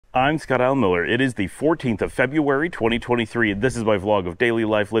I'm Scott Al Miller. It is the 14th of February, 2023, and this is my vlog of daily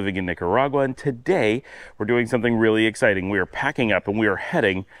life living in Nicaragua. And today, we're doing something really exciting. We are packing up and we are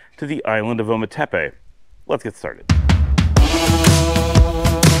heading to the island of Ometepe. Let's get started.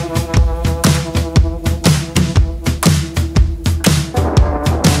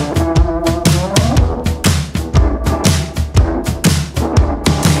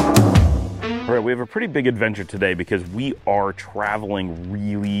 We have a pretty big adventure today because we are traveling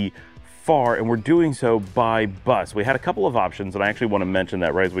really far and we're doing so by bus. We had a couple of options and I actually want to mention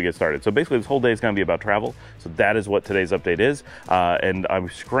that right as we get started. So basically this whole day is going to be about travel. So that is what today's update is. And I'm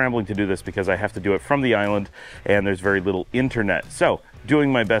scrambling to do this because I have to do it from the island and there's very little internet. So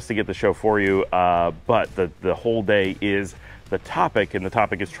doing my best to get the show for you. But the whole day is the topic, and the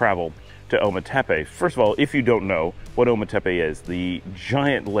topic is travel to Ometepe. First of all, if you don't know what Ometepe is, the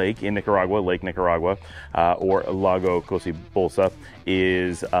giant lake in Nicaragua, Lake Nicaragua, or Lago Bolsa,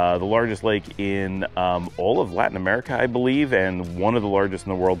 is the largest lake in all of Latin America, I believe, and one of the largest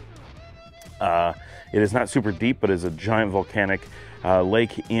in the world. It is not super deep, but is a giant volcanic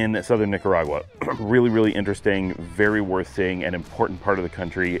lake in southern Nicaragua. Really, really interesting, very worth seeing, an important part of the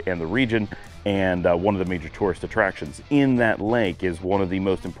country and the region, and one of the major tourist attractions. In that lake is one of the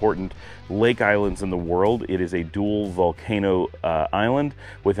most important lake islands in the world. It is a dual volcano island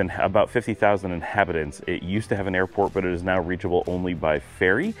with about 50,000 inhabitants. It used to have an airport, but it is now reachable only by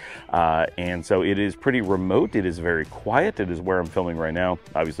ferry. And so it is pretty remote. It is very quiet. It is where I'm filming right now.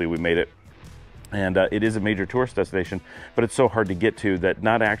 Obviously, we made it. And it is a major tourist destination, but it's so hard to get to that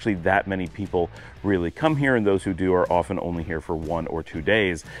not actually that many people really come here, and those who do are often only here for 1 or 2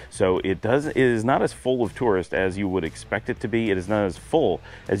 days. So it is not as full of tourists as you would expect it to be. It is not as full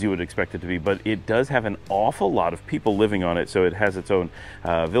as you would expect it to be, but it does have an awful lot of people living on it. So it has its own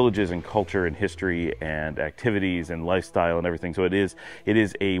villages and culture and history and activities and lifestyle and everything. So it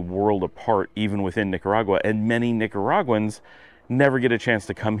is a world apart even within Nicaragua, and many Nicaraguans never get a chance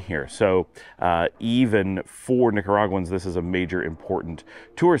to come here. So even for Nicaraguans, this is a major important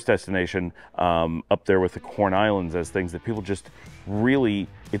tourist destination up there with the Corn Islands as things that people just really,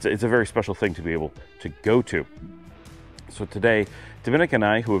 it's a very special thing to be able to go to. So today, Dominica and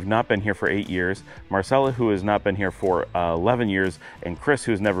I, who have not been here for 8 years, Marcella, who has not been here for 11 years, and Chris,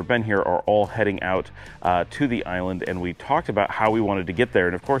 who's never been here, are all heading out to the island. And we talked about how we wanted to get there.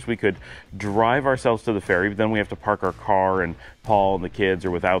 And of course, we could drive ourselves to the ferry, but then we have to park our car, and Paul and the kids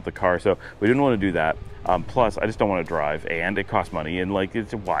are without the car. So we didn't want to do that. Plus, I just don't want to drive, and it costs money, and like,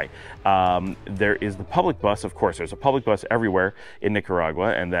 it's why. There is the public bus, of course. There's a public bus everywhere in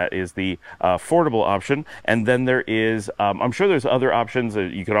Nicaragua, and that is the affordable option. And then there is, I'm sure there's other options.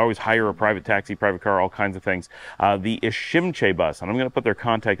 You could always hire a private taxi, private car, all kinds of things. The UCA bus, and I'm going to put their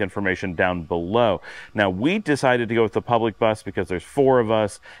contact information down below. Now, we decided to go with the public bus because there's 4 of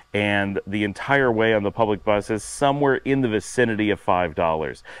us, and the entire way on the public bus is somewhere in the vicinity of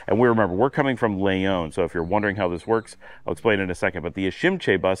 $5. And we remember, we're coming from Leon. So if you're wondering how this works, I'll explain in a second. But the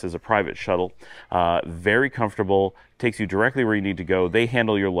UCA bus is a private shuttle, very comfortable, takes you directly where you need to go. They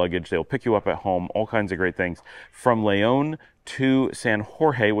handle your luggage. They'll pick you up at home, all kinds of great things. From Leon to San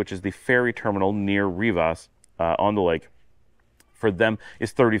Jorge, which is the ferry terminal near Rivas on the lake, for them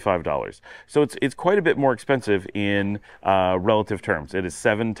is $35. So it's quite a bit more expensive in relative terms. It is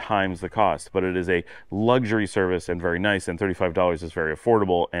 7 times the cost, but it is a luxury service and very nice, and $35 is very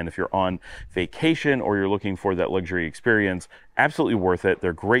affordable. And if you're on vacation or you're looking for that luxury experience, absolutely worth it.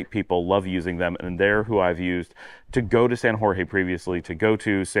 They're great people, love using them, and they're who I've used to go to San Jorge previously, to go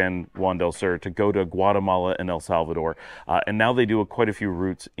to San Juan del Sur, to go to Guatemala and El Salvador, and now they do quite a few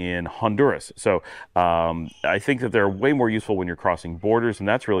routes in Honduras. So I think that they're way more useful when you're crossing borders, and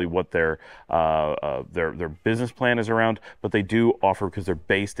that's really what their business plan is around. But they do offer, because they're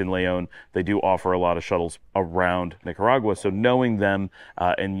based in Leon, they do offer a lot of shuttles around Nicaragua. So knowing them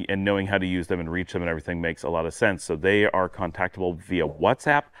and knowing how to use them and reach them and everything makes a lot of sense. So they are contactable via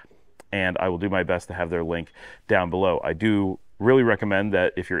WhatsApp, and I will do my best to have their link down below. I do really recommend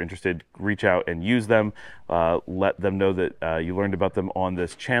that if you're interested, reach out and use them. Let them know that you learned about them on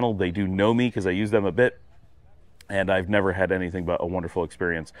this channel. They do know me because I use them a bit, and I've never had anything but a wonderful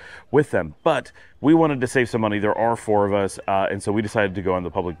experience with them. But we wanted to save some money. There are 4 of us, and so we decided to go on the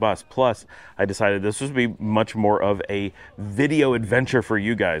public bus. Plus, I decided this would be much more of a video adventure for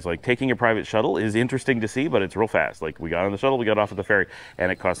you guys. Like, taking a private shuttle is interesting to see, but it's real fast. Like, we got on the shuttle, we got off at the ferry, and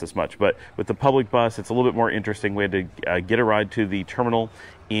it cost us much. But with the public bus, it's a little bit more interesting. We had to get a ride to the terminal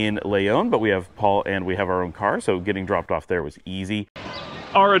in Leon, but we have Paul and we have our own car, so getting dropped off there was easy.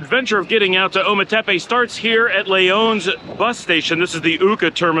 Our adventure of getting out to Ometepe starts here at Leon's bus station. This is the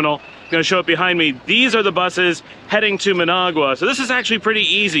UCA terminal. going to show up behind me. These are the buses heading to Managua. So this is actually pretty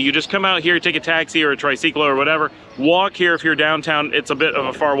easy. You just come out here, take a taxi or a tricycle or whatever, walk here if you're downtown. It's a bit of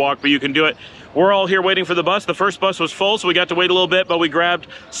a far walk, but you can do it. We're all here waiting for the bus. The first bus was full, so we got to wait a little bit, but we grabbed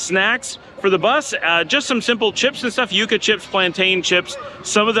snacks for the bus. Just some simple chips and stuff, yuca chips, plantain chips,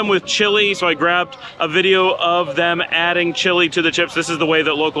 some of them with chili. So I grabbed a video of them adding chili to the chips. This is the way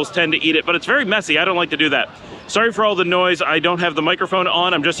that locals tend to eat it, but it's very messy. I don't like to do that. Sorry for all the noise. I don't have the microphone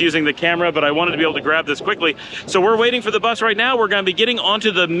on. I'm just using the camera, but I wanted to be able to grab this quickly. So we're waiting for the bus right now. We're going to be getting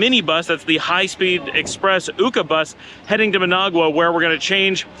onto the mini bus. That's the high-speed express UCA bus heading to Managua, where we're going to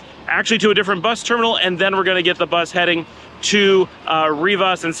change actually to a different bus terminal, and then we're going to get the bus heading to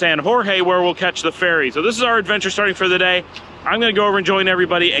Rivas and San Jorge, where we'll catch the ferry. So this is our adventure starting for the day. I'm going to go over and join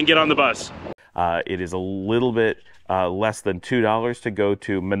everybody and get on the bus. It is a little bit less than $2 to go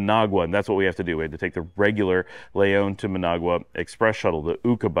to Managua, and that's what we have to do. We had to take the regular Leon to Managua express shuttle, the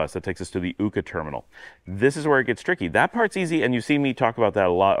UCA bus that takes us to the UCA terminal. This is where it gets tricky. That part's easy, and you see me talk about that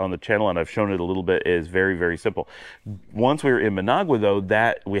a lot on the channel, and I've shown it a little bit. It is very, very simple. Once we were in Managua, though,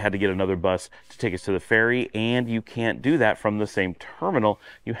 that we had to get another bus to take us to the ferry, and you can't do that from the same terminal.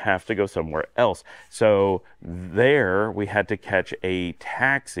 You have to go somewhere else. So there we had to catch a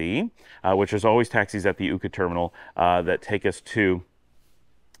taxi, which there's always taxis at the UCA terminal that take us to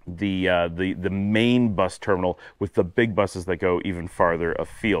the main bus terminal with the big buses that go even farther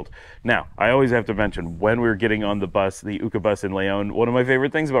afield. Now, I always have to mention, when we were getting on the bus, the UCA bus in Leon, one of my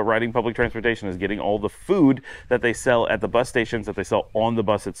favorite things about riding public transportation is getting all the food that they sell at the bus stations, that they sell on the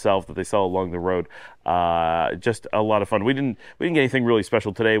bus itself, that they sell along the road. Just a lot of fun. We didn't get anything really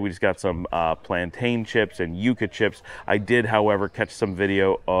special today. We just got some plantain chips and yuca chips. I did, however, catch some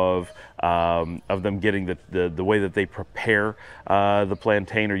video of them getting the way that they prepare the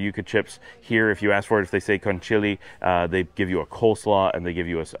plantain or yuca chips here. If you ask for it, if they say con chili, they give you a coleslaw, and they give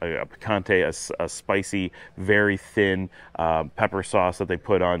you a picante, a spicy, very thin pepper sauce that they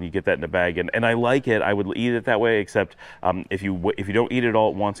put on. You get that in a bag, and I like it. I would eat it that way, except if you don't eat it all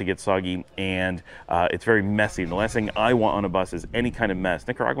at once, it gets soggy, and it's very messy. And the last thing I want on a bus is any kind of mess.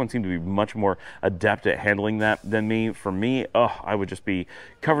 Nicaraguans seem to be much more adept at handling that than me. For me, I would just be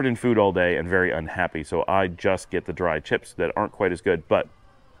covered in food all day and very unhappy. So I just get the dry chips that aren't quite as good, but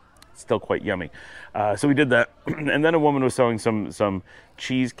still quite yummy. So we did that, and then a woman was selling some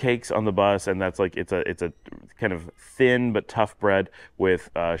cheesecakes on the bus, and that's like it's a kind of thin but tough bread with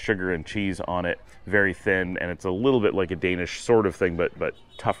sugar and cheese on it, very thin, and it's a little bit like a Danish sort of thing, but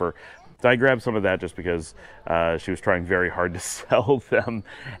tougher. So I grabbed some of that just because she was trying very hard to sell them,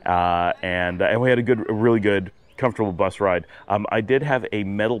 and we had a really good, comfortable bus ride. I did have a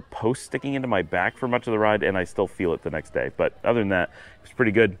metal post sticking into my back for much of the ride, and I still feel it the next day. But other than that, it was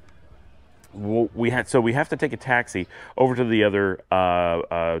pretty good. We have to take a taxi over to the other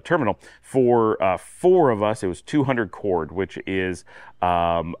terminal. For 4 of us, it was 200 cord, which is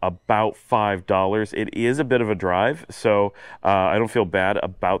about $5. It is a bit of a drive, so I don't feel bad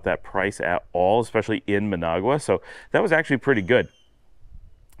about that price at all, especially in Managua. So that was actually pretty good.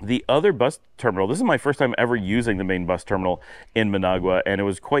 The other bus terminal, this is my first time ever using the main bus terminal in Managua, and it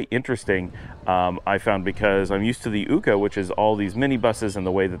was quite interesting, I found, because I'm used to the UCA, which is all these mini buses and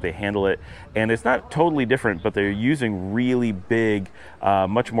the way that they handle it, and it's not totally different, but they're using really big,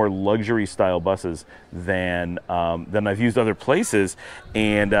 much more luxury style buses than I've used other places,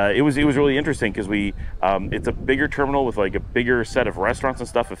 and it was really interesting because it's a bigger terminal with like a bigger set of restaurants and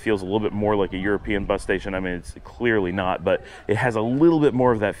stuff. It feels a little bit more like a European bus station. I mean, it's clearly not, but it has a little bit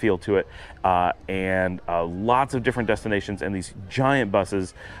more of that feel to it, and lots of different destinations, and these giant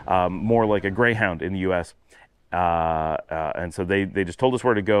buses, more like a Greyhound in the US, and so they just told us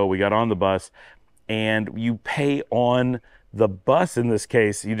where to go. We got on the bus, and you pay on the bus. In this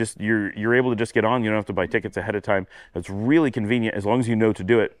case, you're able to just get on. You don't have to buy tickets ahead of time. It's really convenient as long as you know to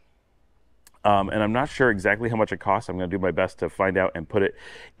do it. And I'm not sure exactly how much it costs. I'm going to do my best to find out and put it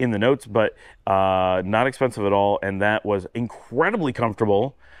in the notes, but not expensive at all. And that was incredibly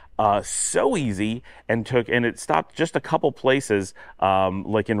comfortable, so easy, and it stopped just a couple places,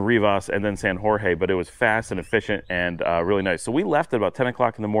 like in Rivas and then San Jorge, but it was fast and efficient and really nice. So we left at about 10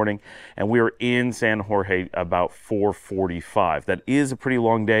 o'clock in the morning, and we were in San Jorge about 4:45. That is a pretty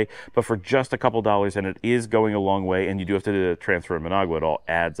long day, but for just a couple dollars, and it is going a long way, and you do have to do the transfer in Managua. It all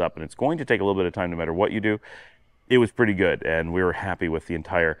adds up, and it's going to take a little bit of time no matter what you do. It was pretty good, and we were happy with the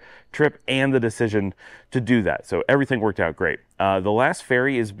entire trip and the decision to do that. So everything worked out great. The last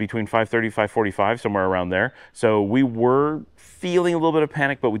ferry is between 5:30 and 5:45, somewhere around there. So we were feeling a little bit of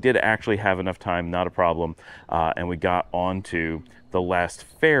panic, but we did actually have enough time, not a problem, and we got onto the last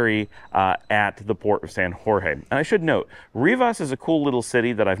ferry at the port of San Jorge. And I should note, Rivas is a cool little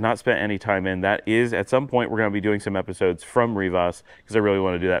city that I've not spent any time in. That is, at some point, we're going to be doing some episodes from Rivas, because I really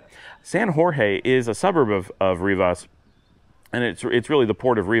want to do that. San Jorge is a suburb of Rivas, and it's really the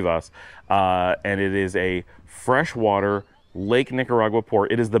port of Rivas, and it is a freshwater Lake Nicaragua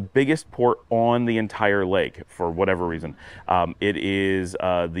port. It is the biggest port on the entire lake for whatever reason. It is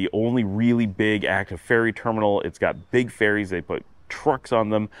the only really big active ferry terminal. It's got big ferries. They put trucks on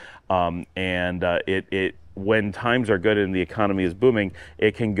them, and when times are good and the economy is booming,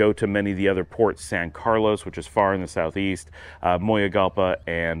 it can go to many of the other ports, San Carlos, which is far in the southeast, Moyogalpa,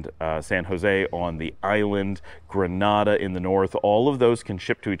 and San Jose on the island, Granada in the north. All of those can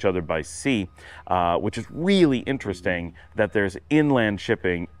ship to each other by sea, which is really interesting that there's inland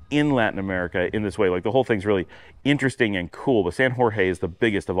shipping in Latin America in this way. Like, the whole thing's really interesting and cool, but San Jorge is the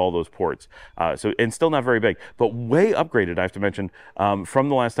biggest of all those ports. And still not very big, but way upgraded, I have to mention, from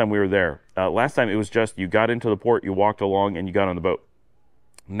the last time we were there. Last time it was just, you got into the port, you walked along, and you got on the boat.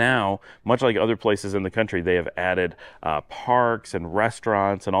 Now, much like other places in the country, they have added parks and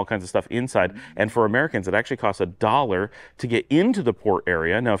restaurants and all kinds of stuff inside. And for Americans, it actually costs $1 to get into the port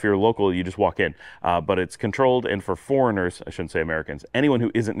area. Now, if you're local, you just walk in, but it's controlled. And for foreigners, I shouldn't say Americans, anyone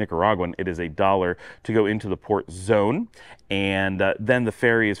who isn't Nicaraguan, it is $1 to go into the port zone. And then the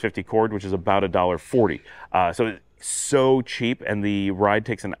ferry is 50 cord, which is about $1.40. So it's so cheap, and the ride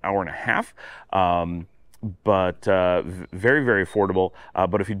takes an hour and a half. But very, very affordable.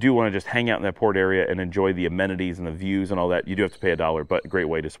 But if you do want to just hang out in that port area and enjoy the amenities and the views and all that, you do have to pay $1, but a great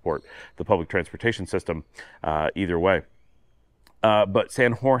way to support the public transportation system either way. But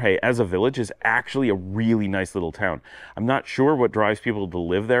San Jorge as a village is actually a really nice little town. I'm not sure what drives people to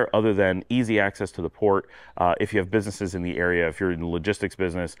live there other than easy access to the port, if you have businesses in the area, if you're in the logistics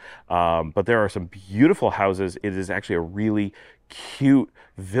business. But there are some beautiful houses. It is actually a really cute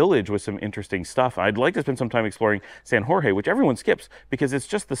village with some interesting stuff. I'd like to spend some time exploring San Jorge, which everyone skips because it's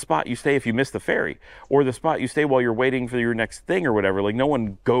just the spot you stay if you miss the ferry, or the spot you stay while you're waiting for your next thing or whatever. Like, no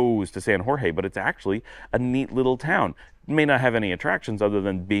one goes to San Jorge, but it's actually a neat little town. It may not have any attractions other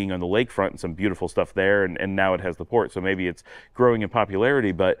than being on the lakefront and some beautiful stuff there, and now it has the port, so maybe it's growing in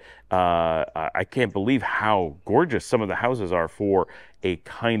popularity, but I can't believe how gorgeous some of the houses are for a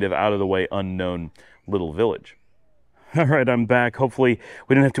kind of out-of-the-way, unknown little village. All right, I'm back. Hopefully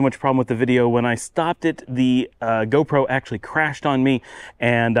we didn't have too much problem with the video. When I stopped it, the GoPro actually crashed on me,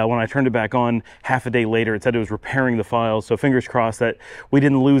 and when I turned it back on half a day later, it said it was repairing the files, so fingers crossed that we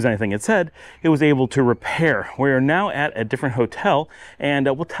didn't lose anything. It said it was able to repair. We are now at a different hotel, and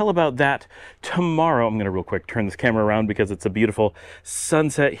we'll tell about that tomorrow. I'm gonna real quick turn this camera around because it's a beautiful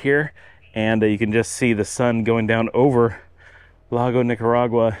sunset here, and you can just see the sun going down over Lago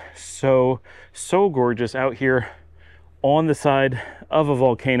Nicaragua. So gorgeous out here on the side of a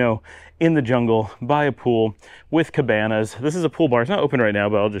volcano in the jungle by a pool with cabanas. This is a pool bar. It's not open right now,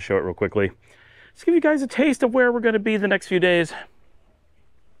 but I'll just show it real quickly. Just give you guys a taste of where we're going to be the next few days.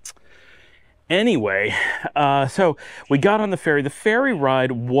 Anyway, so we got on the ferry. The ferry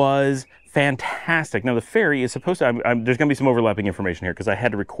ride was fantastic. Now, the ferry is supposed to, there's going to be some overlapping information here because I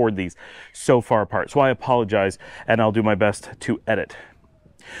had to record these so far apart. So I apologize, and I'll do my best to edit.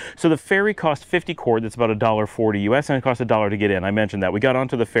 So the ferry cost 50 cord, that's about $1.40 US, and it cost $1 to get in. I mentioned that. We got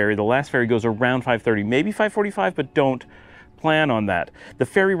onto the ferry. The last ferry goes around 5:30, maybe 5:45, but don't plan on that. The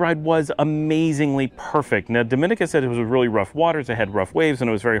ferry ride was amazingly perfect. Now, Dominica said it was really rough waters, it had rough waves, and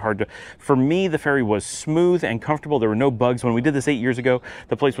it was very hard to... For me, the ferry was smooth and comfortable. There were no bugs. When we did this 8 years ago,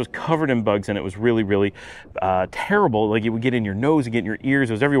 the place was covered in bugs, and it was really, really terrible. Like, it would get in your nose and get in your ears.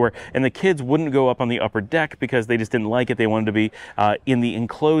 It was everywhere. And the kids wouldn't go up on the upper deck because they just didn't like it. They wanted to be in the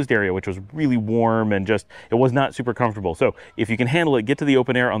enclosed area, which was really warm and just, it was not super comfortable. So if you can handle it, get to the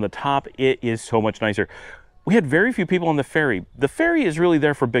open air on the top. It is so much nicer. We had very few people on the ferry. The ferry is really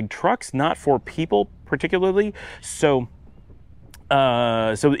there for big trucks, not for people particularly. So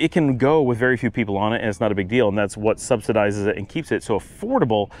it can go with very few people on it, and it's not a big deal, and that's what subsidizes it and keeps it so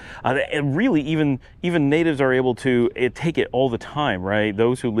affordable. And really, even natives are able to take it all the time, right?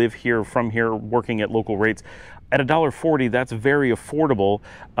 Those who live here, from here, working at local rates, at $1.40, that's very affordable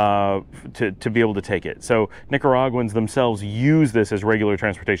to be able to take it. So Nicaraguans themselves use this as regular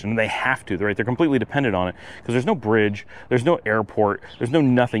transportation, and they have to, right? They're completely dependent on it because there's no bridge, there's no airport, there's no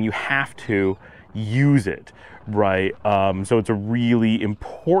nothing. You have to use it, right? So it's a really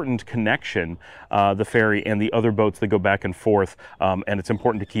important connection, the ferry and the other boats that go back and forth, and it's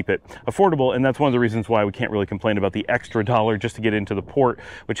important to keep it affordable, and that's one of the reasons why we can't really complain about the extra $1 just to get into the port,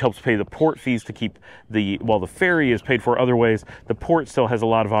 which helps pay the port fees to keep while the ferry is paid for other ways, the port still has a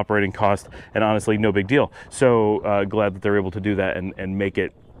lot of operating cost, and honestly, no big deal. So glad that they're able to do that and make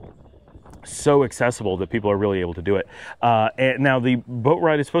it so accessible that people are really able to do it. And now the boat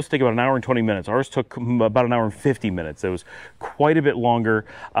ride is supposed to take about 1 hour and 20 minutes. Ours took about 1 hour and 50 minutes. It was quite a bit longer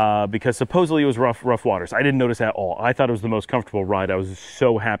because supposedly it was rough waters. I didn't notice at all. I thought it was the most comfortable ride. I was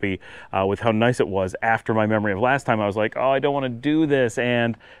so happy with how nice it was. After my memory of last time, I was like, oh, I don't want to do this.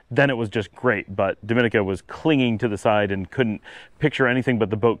 And then it was just great. But Dominica was clinging to the side and couldn't picture anything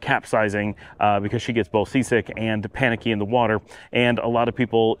but the boat capsizing because she gets both seasick and panicky in the water. And a lot of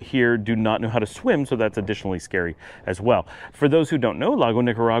people here do not know how to swim, so that's additionally scary as well. For those who don't know, Lago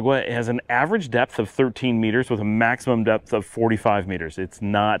Nicaragua has an average depth of 13 meters with a maximum depth of 45 meters. It's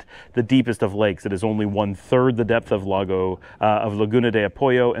not the deepest of lakes. It is only 1/3 the depth of Laguna de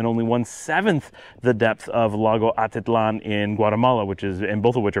Apoyo and only 1/7 the depth of Lago Atitlan in Guatemala, and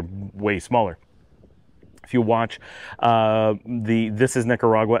both of which are way smaller. If you watch the This is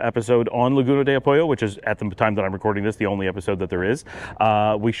Nicaragua episode on Laguna de Apoyo, which is at the time that I'm recording this, the only episode that there is,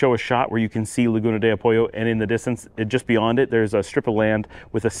 we show a shot where you can see Laguna de Apoyo, and in the distance, just beyond it, there's a strip of land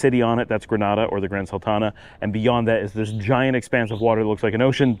with a city on it. That's Granada or the Gran Sultana. And beyond that is this giant expanse of water that looks like an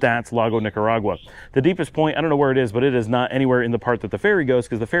ocean. That's Lago Nicaragua. The deepest point, I don't know where it is, but it is not anywhere in the part that the ferry goes,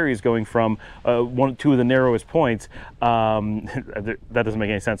 because the ferry is going from two of the narrowest points. That doesn't make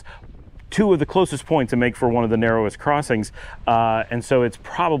any sense. Two of the closest points to make for one of the narrowest crossings, and so it's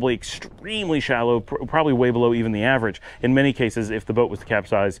probably extremely shallow, probably way below even the average. In many cases, if the boat was to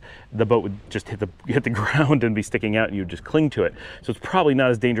capsize, the boat would just hit the ground and be sticking out, and you'd just cling to it. So it's probably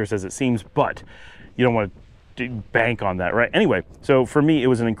not as dangerous as it seems, but you don't want to bank on that, right? Anyway, so for me, it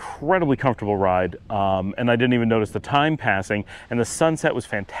was an incredibly comfortable ride, and I didn't even notice the time passing, and the sunset was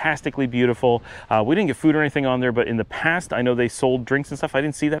fantastically beautiful. We didn't get food or anything on there, but in the past, I know they sold drinks and stuff. I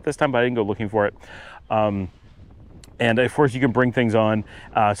didn't see that this time, but I didn't go looking for it. And of course, you can bring things on.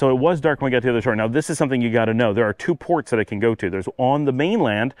 So it was dark when we got to the other shore. Now, this is something you got to know. There are 2 ports that it can go to. There's on the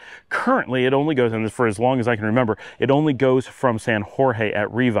mainland. Currently, it only goes, and for as long as I can remember, it only goes from San Jorge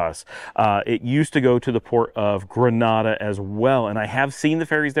at Rivas. It used to go to the port of Granada as well. And I have seen the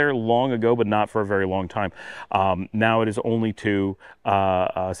ferries there long ago, but not for a very long time. Now it is only to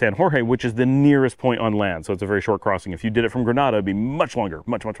San Jorge, which is the nearest point on land. So it's a very short crossing. If you did it from Granada, it'd be much longer,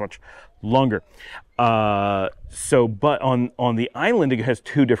 much longer. But on the island, it has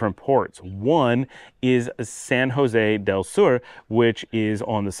 2 different ports. One is San Jose del Sur, which is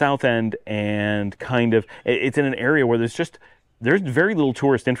on the south end, and it's in an area where there's very little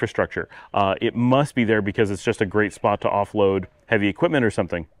tourist infrastructure. It must be there because it's just a great spot to offload heavy equipment or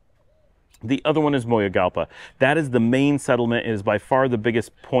something. The other one is Moyogalpa. That is the main settlement. It is by far the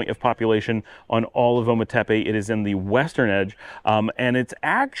biggest point of population on all of Ometepe. It is in the western edge, and it's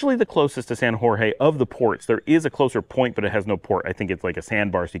actually the closest to San Jorge of the ports. There is a closer point, but it has no port. I think it's like a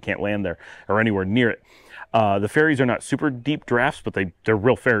sandbar, so you can't land there or anywhere near it. The ferries are not super deep drafts, but they're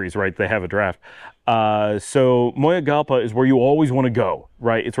real ferries, right? They have a draft. So Moyogalpa is where you always want to go,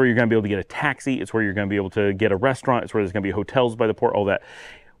 right? It's where you're going to be able to get a taxi. It's where you're going to be able to get a restaurant. It's where there's going to be hotels by the port, all that.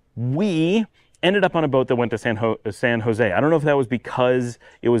 We ended up on a boat that went to San Jose. I don't know if that was because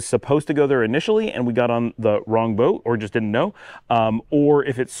it was supposed to go there initially and we got on the wrong boat or just didn't know, or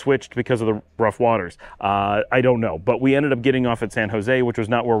if it switched because of the rough waters. I don't know, but we ended up getting off at San Jose, which was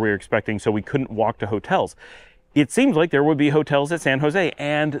not where we were expecting, so we couldn't walk to hotels. It seems like there would be hotels at San Jose,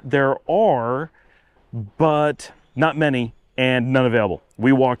 and there are, but not many, and none available.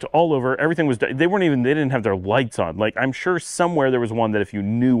 We walked all over. Everything was, they didn't have their lights on. Like, I'm sure somewhere there was one that if you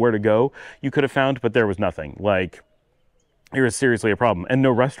knew where to go, you could have found, but there was nothing. Like, it was seriously a problem. And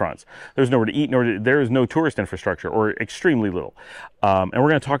no restaurants. There's nowhere to eat, there is no tourist infrastructure, or extremely little. And we're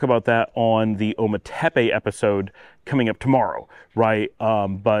going to talk about that on the Ometepe episode coming up tomorrow, right?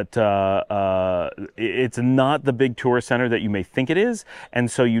 It's not the big tourist center that you may think it is. And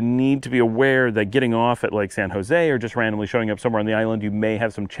so you need to be aware that getting off at like San Jose or just randomly showing up somewhere on the island, you may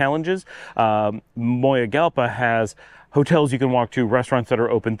have some challenges. Moyogalpa has hotels you can walk to, restaurants that are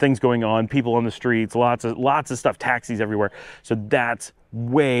open, things going on, people on the streets, lots of stuff, taxis everywhere. So that's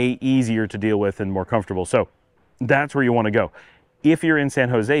way easier to deal with and more comfortable. So that's where you want to go. If you're in San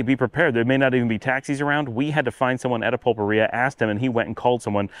Jose, be prepared. There may not even be taxis around. We had to find someone at a pulperia, asked him, and he went and called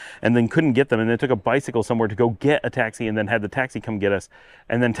someone and then couldn't get them. And then took a bicycle somewhere to go get a taxi and then had the taxi come get us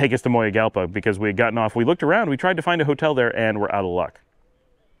and then take us to Moyogalpa because we had gotten off. We looked around, we tried to find a hotel there, and we're out of luck.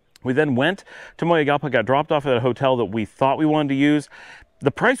 We then went to Moyogalpa, got dropped off at a hotel that we thought we wanted to use. The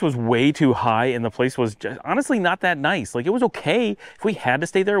price was way too high and the place was just, honestly not that nice. Like, it was okay. If we had to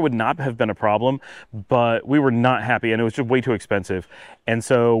stay there, it would not have been a problem, but we were not happy and it was just way too expensive. And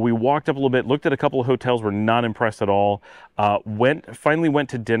so we walked up a little bit, looked at a couple of hotels, were not impressed at all. Finally went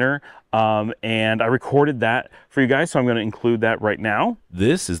to dinner, and I recorded that for you guys, so I'm going to include that right now.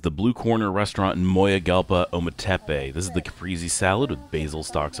 This is the Blue Corner restaurant in Moyogalpa, Ometepe. This is the caprese salad with basil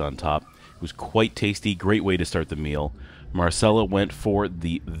stalks on top. It was quite tasty, great way to start the meal. Marcella went for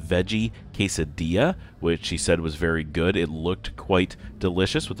the veggie quesadilla, which she said was very good. It looked quite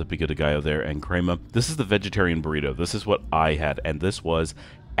delicious with the pico de gallo there and crema. This is the vegetarian burrito. This is what I had, and this was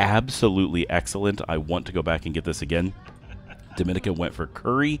absolutely excellent. I want to go back and get this again. Dominica went for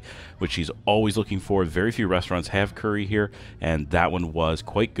curry, which she's always looking for. Very few restaurants have curry here, and that one was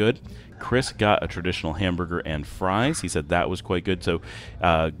quite good. Chris got a traditional hamburger and fries. He said that was quite good. So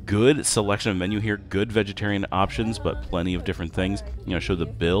good selection of menu here, good vegetarian options, but plenty of different things. You know, show the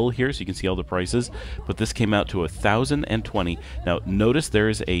bill here so you can see all the prices. But this came out to $1,020. Now notice there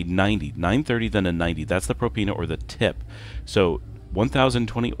is a 90, $930, then a 90. That's the propina or the tip. So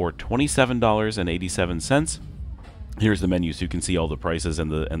 $1,020 or $27.87. Here's the menu so you can see all the prices and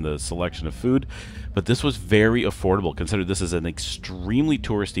the selection of food. But this was very affordable. Consider this is an extremely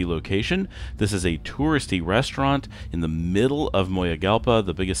touristy location. This is a touristy restaurant in the middle of Moyogalpa,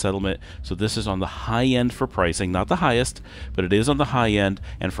 the biggest settlement. So this is on the high end for pricing, not the highest, but it is on the high end.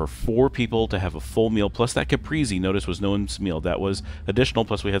 And for 4 people to have a full meal, plus that caprese, notice, was no one's meal. That was additional,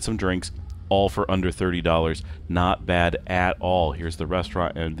 plus we had some drinks, all for under $30. Not bad at all. Here's the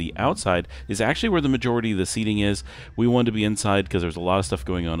restaurant, and the outside is actually where the majority of the seating is. We wanted to be inside because there's a lot of stuff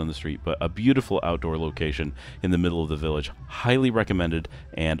going on the street, but a beautiful outdoor location in the middle of the village. Highly recommended,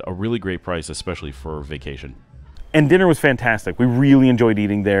 and a really great price, especially for vacation. And dinner was fantastic. We really enjoyed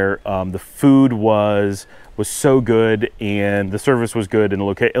eating there. The food was so good, and the service was good, and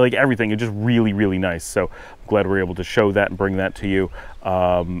like everything, it just really nice. So I'm glad we were able to show that and bring that to you.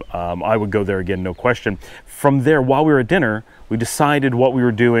 I would go there again, no question. From there, while we were at dinner, we decided what we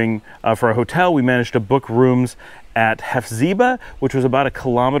were doing for a hotel. We managed to book rooms at Hefziba, which was about 1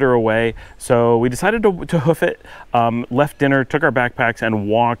 kilometer away. So we decided to hoof it, left dinner, took our backpacks, and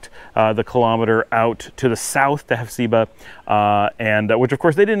walked the kilometer out to the south to Hefziba, which of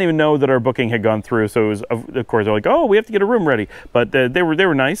course they didn't even know that our booking had gone through. So it was, of course, they're like, oh, we have to get a room ready. But they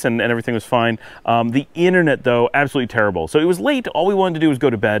were nice, and everything was fine. The internet, though, absolutely terrible. So it was late. All we wanted to do was go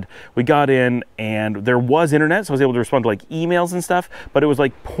to bed. We got in, and there was internet, so I was able to respond to like emails and stuff, but it was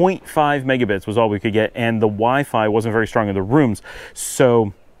like 0.5 megabits was all we could get, and the Wi-Fi wasn't very strong in the rooms.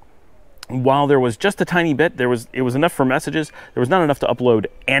 So while there was just a tiny bit, it was enough for messages. There was not enough to upload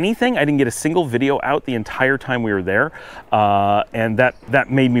anything. I didn't get a single video out the entire time we were there, and that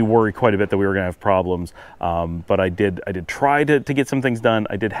made me worry quite a bit that we were going to have problems. But I did try to get some things done.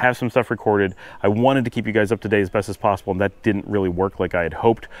 I did have some stuff recorded. I wanted to keep you guys up to date as best as possible, and that didn't really work like I had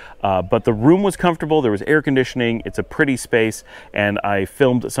hoped. But the room was comfortable. There was air conditioning. It's a pretty space, and I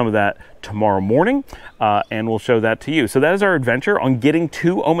filmed some of that tomorrow morning, and we'll show that to you. So that is our adventure on getting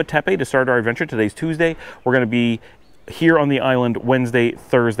to Ometepe to start our adventure. Today's Tuesday. We're going to be here on the island Wednesday,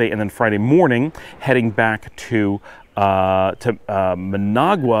 Thursday, and then Friday morning heading back to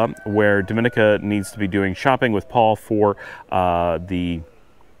Managua, where Dominica needs to be doing shopping with Paul for the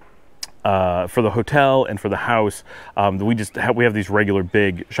hotel and for the house. We have these regular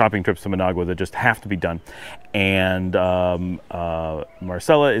big shopping trips to Managua that just have to be done. And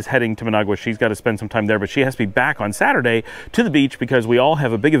Marcella is heading to Managua. She's got to spend some time there, but she has to be back on Saturday to the beach because we all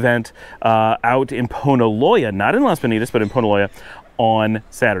have a big event out in Ponaloya, not in Las Bonitas, but in Ponaloya on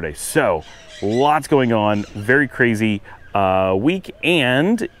Saturday. So lots going on, very crazy week.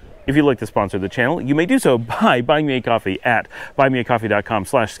 And if you'd like to sponsor the channel, you may do so by buying me a coffee at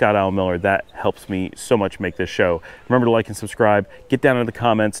buymeacoffee.com/ScottAlanMiller. That helps me so much make this show. Remember to like and subscribe, get down in the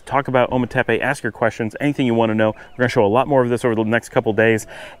comments, talk about Ometepe, ask your questions, anything you want to know. We're going to show a lot more of this over the next couple days,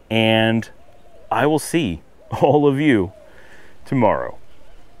 and I will see all of you tomorrow.